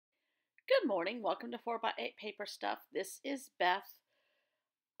Good morning. Welcome to 4x8 Paper Stuff. This is Beth.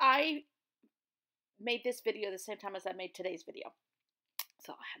 I made this video the same time as I made today's video.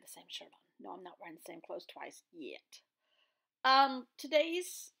 So I had the same shirt on. No, I'm not wearing the same clothes twice yet. I think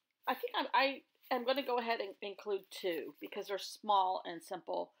I am going to go ahead and include two because they're small and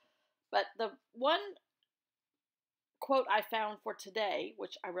simple. But the one quote I found for today,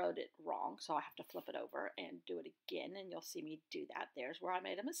 which I wrote it wrong, so I have to flip it over and do it again, and you'll see me do that. There's where I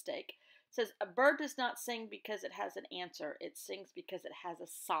made a mistake. It says, "A bird does not sing because it has an answer. It sings because it has a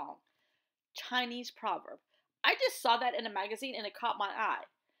song." Chinese proverb. I just saw that in a magazine and it caught my eye.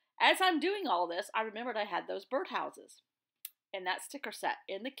 As I'm doing all this, I remembered I had those birdhouses and that sticker set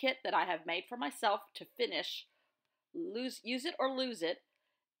in the kit that I have made for myself to finish, use it or lose it,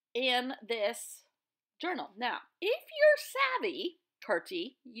 in this journal. Now, if you're savvy,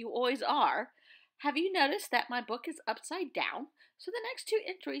 Curty, you always are, have you noticed that my book is upside down? So the next two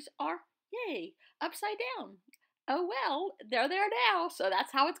entries are, yay, upside down. Oh well, they're there now, so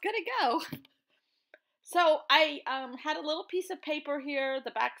that's how it's going to go. So I had a little piece of paper here,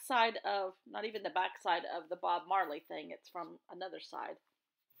 the back side of, not even the back side of the Bob Marley thing, it's from another side.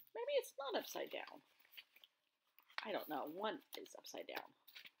 Maybe it's not upside down. I don't know, one is upside down.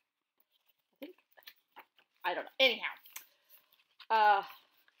 I don't know. Anyhow,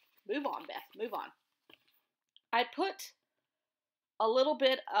 move on, Beth. Move on. I put a little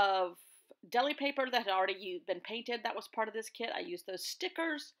bit of deli paper that had already been painted. That was part of this kit. I used those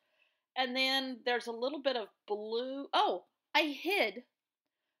stickers. And then there's a little bit of blue. Oh, I hid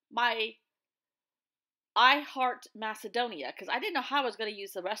my I Heart Macedonia because I didn't know how I was going to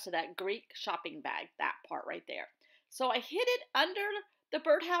use the rest of that Greek shopping bag, that part right there. So I hid it under the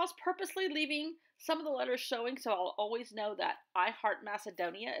birdhouse, purposely leaving some of the letters showing so I'll always know that I Heart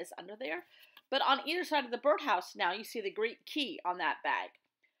Macedonia is under there. But on either side of the birdhouse now you see the Greek key on that bag.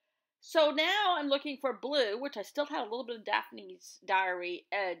 So now I'm looking for blue, which I still had a little bit of Daphne's Diary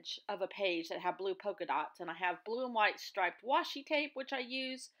edge of a page that have blue polka dots. And I have blue and white striped washi tape, which I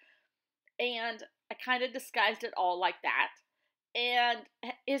use. And I kind of disguised it all like that. And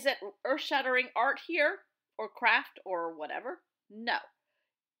is it earth-shattering art here? Or craft? Or whatever? No.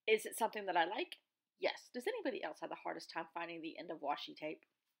 Is it something that I like? Yes. Does anybody else have the hardest time finding the end of washi tape?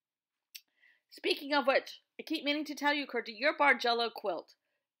 Speaking of which, I keep meaning to tell you, Curty, your Bargello quilt.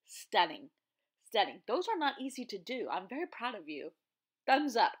 Stunning. Stunning. Those are not easy to do. I'm very proud of you.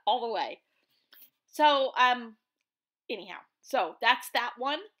 Thumbs up all the way. So, anyhow. So, that's that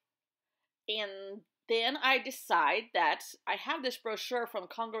one. And then I decide that I have this brochure from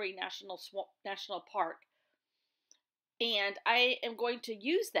Congaree National Park. And I am going to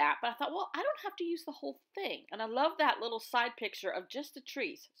use that. But I thought, well, I don't have to use the whole thing. And I love that little side picture of just the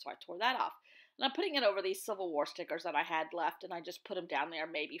trees. So I tore that off. And I'm putting it over these Civil War stickers that I had left, and I just put them down there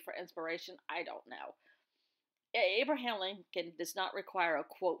maybe for inspiration. I don't know. Abraham Lincoln does not require a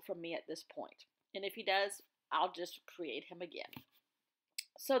quote from me at this point. And if he does, I'll just create him again.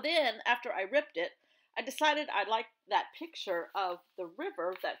 So then, after I ripped it, I decided I liked that picture of the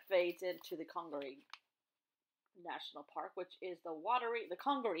river that fades into the Congaree National Park, which is the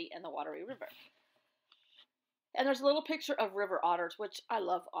Congaree and the Wateree River. And there's a little picture of river otters, which I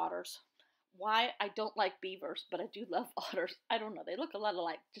love otters. Why? I don't like beavers, but I do love otters. I don't know. They look a lot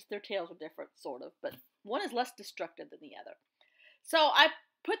alike. Just their tails are different, sort of. But one is less destructive than the other. So I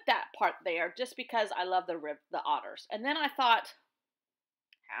put that part there just because I love the otters. And then I thought,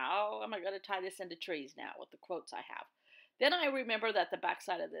 how am I going to tie this into trees now with the quotes I have? Then I remember that the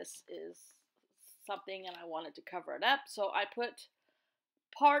backside of this is something and I wanted to cover it up. So I put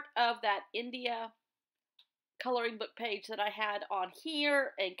part of that India coloring book page that I had on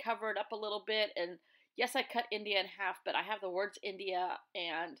here and cover it up a little bit. And yes, I cut India in half, but I have the words India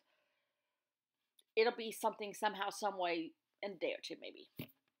and it'll be something somehow, some way in a day or two maybe.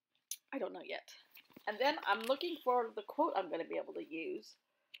 I don't know yet. And then I'm looking for the quote I'm going to be able to use.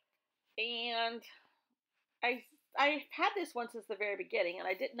 And I had this one since the very beginning and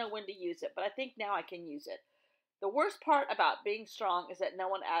I didn't know when to use it, but I think now I can use it. The worst part about being strong is that no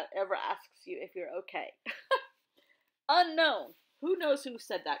one ever asks you if you're okay. Unknown. Who knows who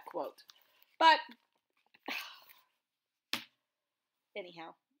said that quote? But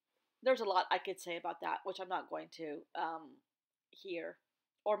anyhow, there's a lot I could say about that, which I'm not going to here.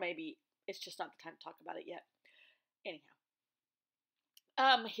 Or maybe it's just not the time to talk about it yet.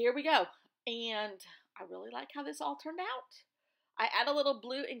 Anyhow. Here we go. And I really like how this all turned out. I add a little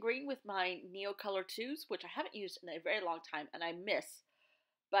blue and green with my Neo Color 2s, which I haven't used in a very long time, and I miss.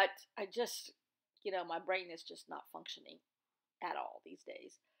 But I just, my brain is just not functioning at all these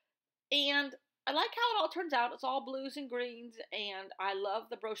days. And I like how it all turns out. It's all blues and greens, and I love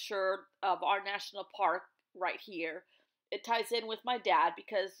the brochure of our national park right here. It ties in with my dad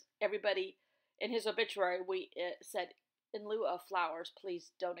because everybody in his obituary said, in lieu of flowers,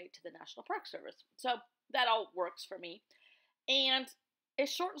 please donate to the National Park Service. So that all works for me. And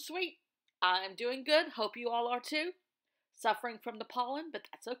it's short and sweet. I'm doing good. Hope you all are too. Suffering from the pollen, but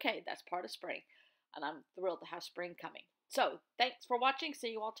that's okay. That's part of spring. And I'm thrilled to have spring coming. So thanks for watching.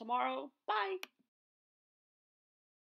 See you all tomorrow. Bye.